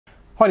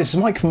Hi, this is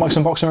Mike from Mike's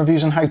Unboxing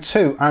Reviews and How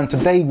To, and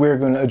today we're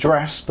going to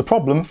address the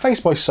problem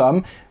faced by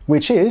some,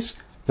 which is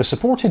the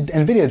supported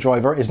Nvidia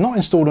driver is not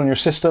installed on your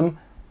system.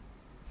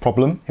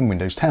 Problem in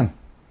Windows 10.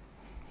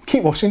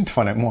 Keep watching to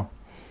find out more.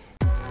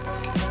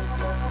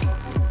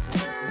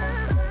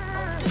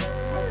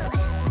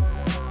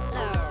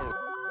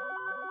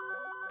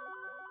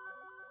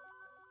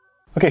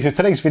 Okay, so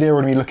today's video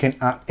we're going to be looking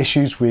at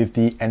issues with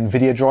the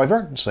Nvidia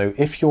driver. So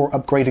if you're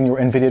upgrading your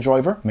Nvidia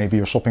driver, maybe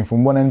you're swapping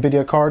from one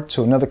Nvidia card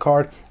to another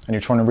card and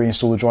you're trying to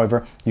reinstall the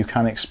driver, you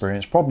can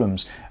experience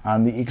problems.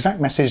 And the exact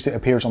message that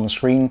appears on the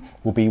screen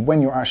will be when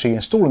you're actually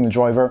installing the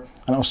driver,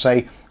 and it'll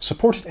say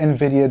supported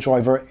Nvidia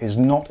driver is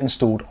not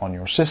installed on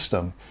your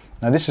system.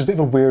 Now this is a bit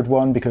of a weird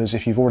one because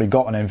if you've already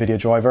got an Nvidia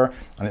driver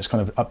and it's kind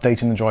of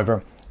updating the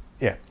driver,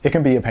 yeah, it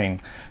can be a pain.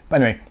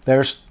 But anyway,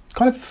 there's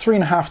kind of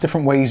 3.5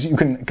 different ways you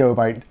can go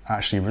about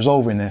actually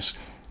resolving this.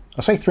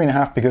 I say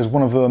 3.5 because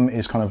one of them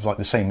is kind of like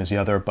the same as the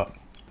other, but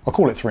I'll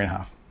call it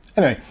 3.5.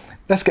 Anyway,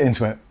 let's get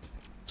into it.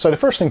 So the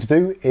first thing to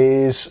do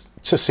is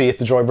to see if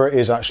the driver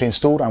is actually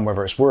installed and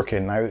whether it's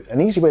working. Now,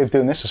 an easy way of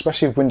doing this,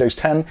 especially with Windows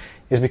 10,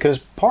 is because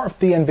part of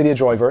the Nvidia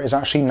driver is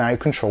actually now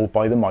controlled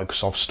by the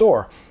Microsoft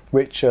Store,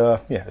 which yeah,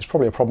 is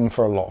probably a problem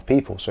for a lot of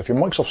people. So if your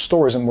Microsoft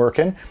Store isn't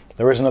working,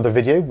 there is another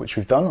video which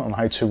we've done on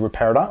how to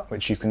repair that,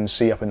 which you can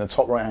see up in the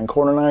top right hand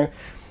corner now.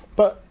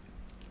 But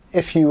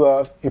if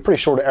you're pretty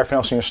sure that everything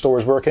else in your store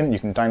is working, you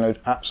can download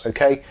apps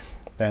okay,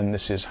 then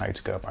this is how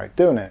to go about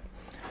doing it.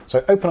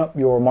 So open up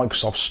your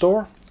Microsoft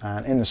Store,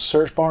 and in the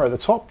search bar at the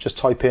top, just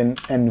type in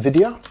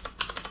Nvidia,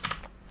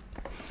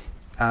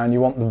 and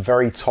you want the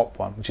very top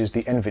one, which is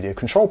the Nvidia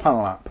Control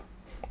Panel app.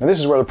 Now this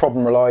is where the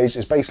problem relies,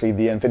 is basically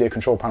the Nvidia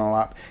Control Panel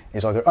app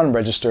is either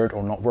unregistered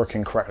or not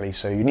working correctly,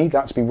 so you need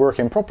that to be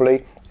working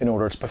properly in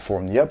order to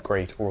perform the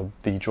upgrade or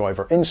the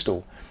driver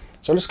install.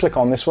 So let's click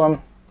on this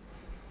one,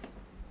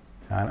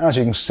 and as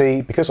you can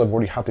see, because I've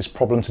already had this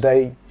problem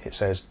today, it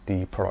says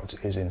the product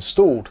is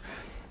installed.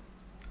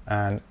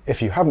 And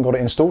if you haven't got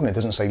it installed and it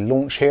doesn't say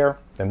launch here,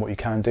 then what you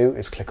can do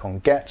is click on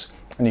get,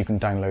 and you can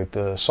download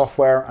the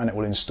software and it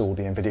will install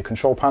the Nvidia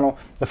Control Panel.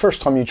 The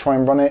first time you try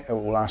and run it, it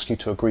will ask you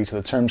to agree to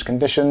the terms and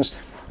conditions,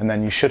 and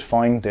then you should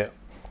find that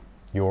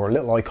your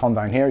little icon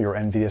down here, your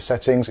Nvidia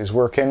settings, is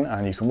working,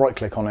 and you can right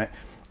click on it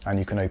and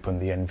you can open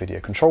the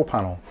Nvidia Control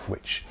Panel,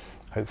 which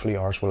hopefully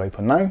ours will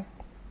open now.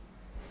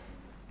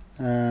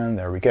 And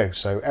there we go.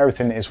 So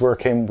everything is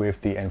working with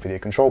the Nvidia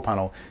Control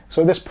Panel.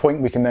 So at this point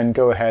we can then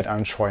go ahead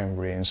and try and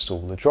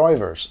reinstall the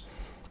drivers.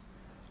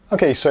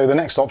 Okay, so the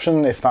next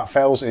option, if that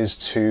fails, is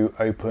to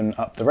open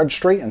up the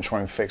registry and try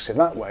and fix it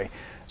that way.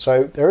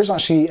 So there is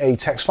actually a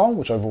text file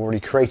which I've already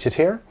created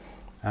here,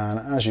 and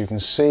as you can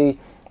see,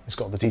 it's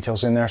got the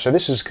details in there. So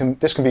this can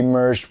be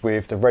merged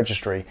with the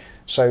registry.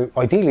 So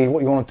ideally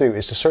what you want to do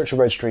is to search a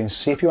registry and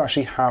see if you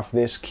actually have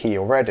this key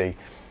already.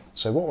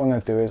 So what I'm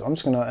going to do is I'm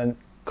just going to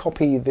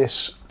copy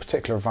this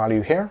particular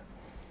value here,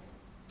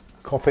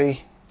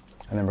 copy,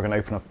 and then we're going to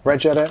open up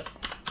regedit.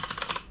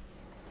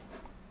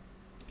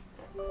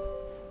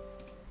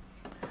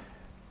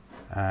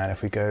 And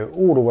if we go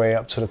all the way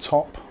up to the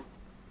top,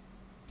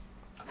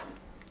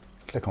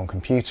 click on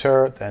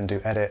computer, then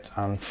do edit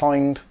and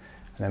find,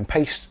 and then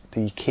paste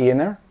the key in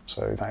there.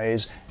 So that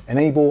is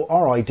enable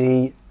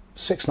RID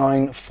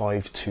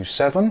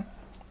 69527,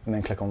 and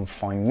then click on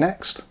find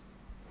next.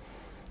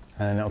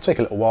 And it'll take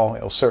a little while,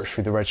 it'll search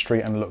through the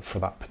registry and look for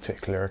that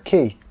particular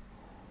key.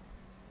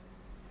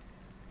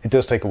 It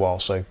does take a while,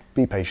 so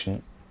be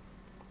patient.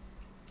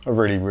 A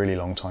really, really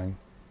long time.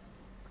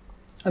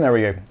 And there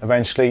we go,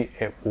 eventually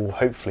it will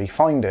hopefully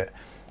find it.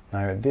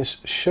 Now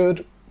this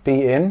should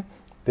be in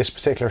this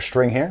particular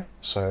string here.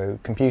 So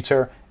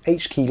computer,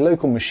 HKey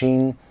local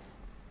machine,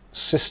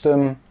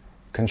 system,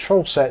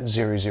 ControlSet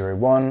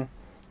 001,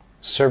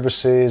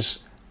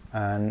 services,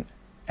 and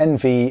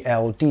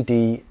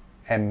nvlddmkm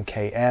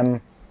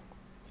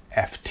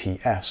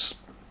FTS.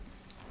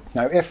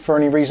 Now if for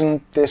any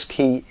reason this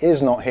key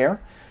is not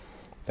here,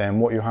 then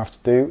what you have to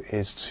do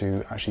is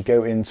to actually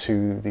go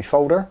into the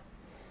folder,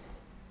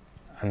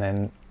 and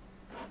then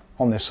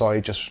on this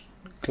side just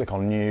click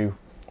on new,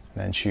 and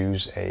then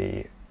choose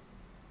a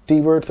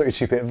dword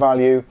 32-bit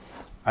value,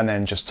 and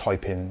then just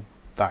type in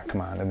that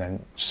command, and then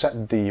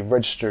set the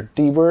registered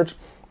dword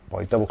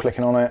by double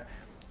clicking on it,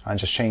 and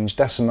just change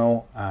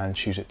decimal and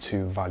choose it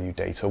to value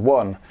data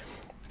 1.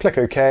 Click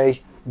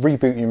OK,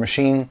 reboot your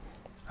machine,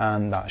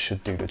 and that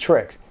should do the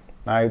trick.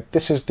 Now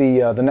this is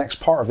the next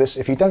part of this.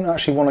 If you don't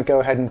actually want to go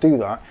ahead and do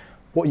that,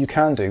 what you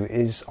can do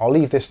is, I'll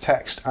leave this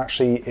text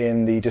actually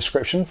in the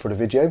description for the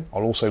video.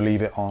 I'll also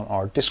leave it on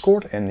our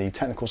Discord in the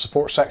technical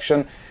support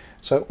section.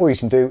 So all you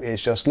can do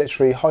is just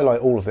literally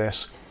highlight all of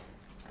this,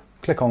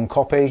 click on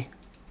copy,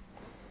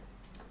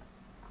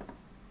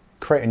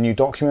 create a new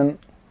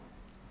document,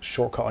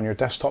 shortcut on your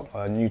desktop,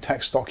 a new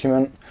text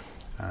document,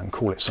 and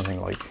call it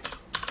something like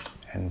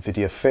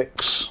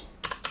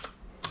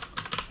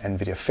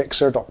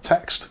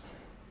NVIDIAFixer.reg.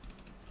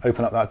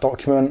 Open up that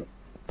document,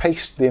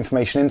 paste the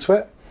information into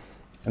it,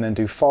 and then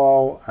do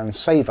File and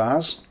Save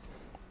As,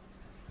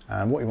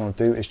 And what you want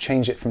to do is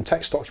change it from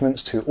text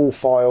documents to all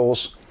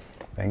files,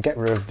 then get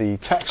rid of the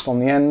text on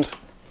the end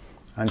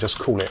and just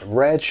call it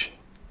reg.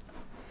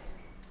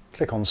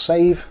 Click on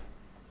save,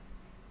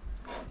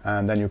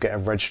 and then you'll get a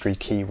registry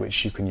key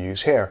which you can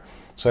use here.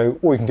 So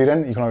all you can do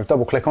then, you can either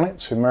double click on it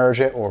to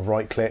merge it or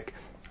right click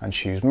and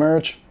choose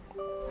merge.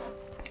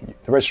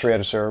 The registry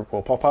editor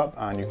will pop up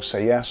and you can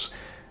say yes,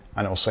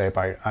 and it will say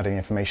about adding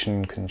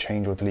information, can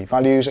change or delete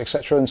values,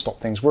 etc. and stop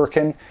things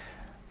working.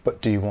 But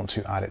do you want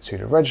to add it to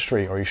the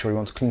registry? Are you sure you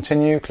want to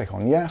continue? Click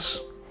on yes.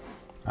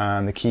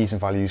 And the keys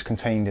and values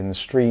contained in the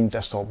stream,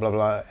 desktop, blah,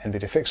 blah,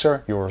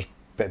 NVIDIAFixer. Your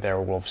bit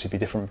there will obviously be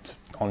different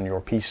on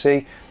your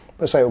PC.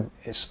 But say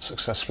it's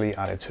successfully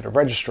added to the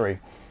registry.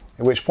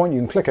 At which point you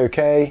can click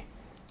OK,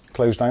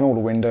 close down all the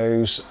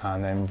windows,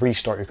 and then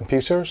restart your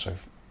computer. So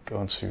go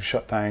into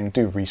shutdown,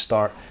 do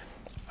restart,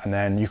 and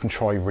then you can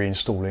try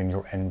reinstalling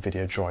your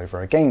NVIDIA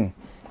driver again.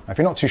 Now, if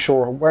you're not too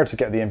sure where to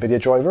get the NVIDIA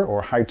driver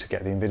or how to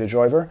get the NVIDIA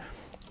driver,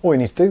 all you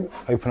need to do,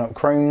 open up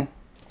Chrome,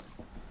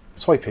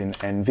 type in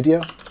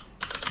NVIDIA,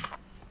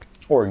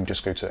 or you can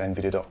just go to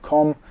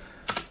nvlddmkm,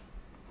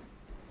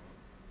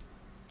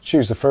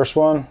 choose the first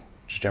one,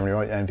 which is generally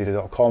right,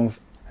 nvlddmkm,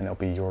 and it'll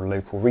be your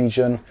local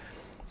region.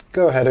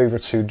 Go ahead over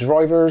to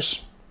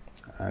drivers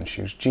and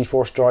choose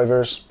GeForce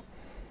drivers.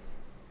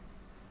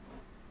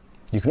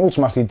 You can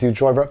automatically do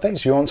driver updates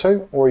if you want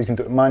to, or you can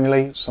do it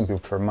manually. Some people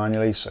prefer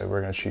manually, so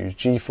we're going to choose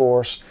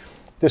GeForce.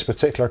 This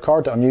particular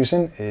card that I'm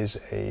using is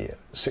a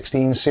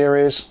 16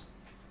 series.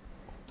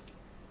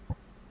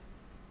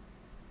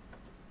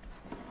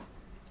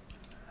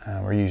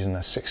 And we're using a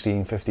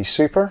 1650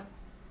 Super,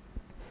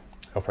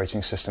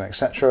 operating system,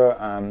 etc.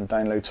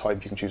 Download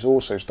type you can choose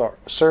all, so start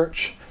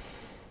search.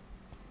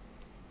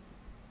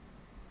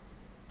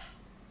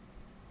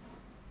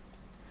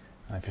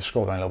 And if you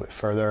scroll down a little bit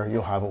further,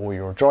 you'll have all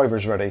your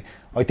drivers ready.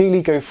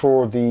 Ideally go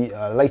for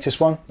the latest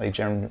one. They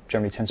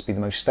generally tend to be the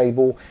most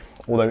stable.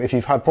 Although if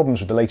you've had problems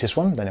with the latest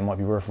one, then it might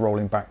be worth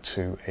rolling back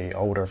to an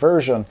older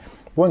version.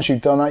 Once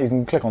you've done that, you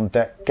can click on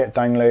get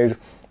download,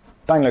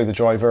 download the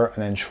driver,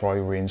 and then try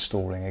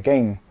reinstalling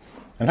again.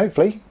 And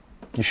hopefully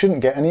you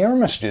shouldn't get any error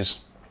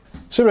messages.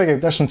 So there you go,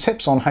 there's some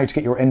tips on how to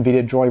get your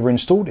NVIDIA driver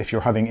installed if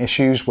you're having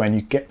issues when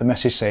you get the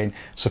message saying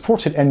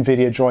supported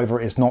NVIDIA driver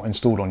is not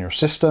installed on your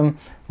system,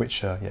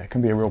 which yeah,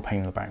 can be a real pain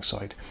in the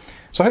backside.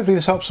 So hopefully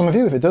this helps some of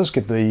you. If it does,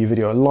 give the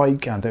video a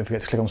like, and don't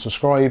forget to click on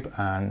subscribe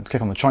and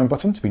click on the chime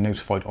button to be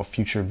notified of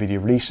future video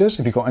releases.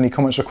 If you've got any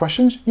comments or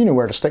questions, you know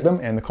where to stick them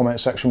in the comment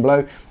section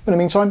below. But in the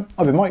meantime,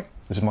 I've been Mike.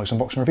 This is Mike's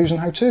Unboxing Reviews and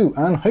How To,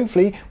 and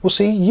hopefully we'll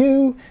see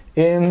you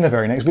in the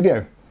very next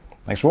video.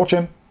 Thanks for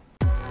watching.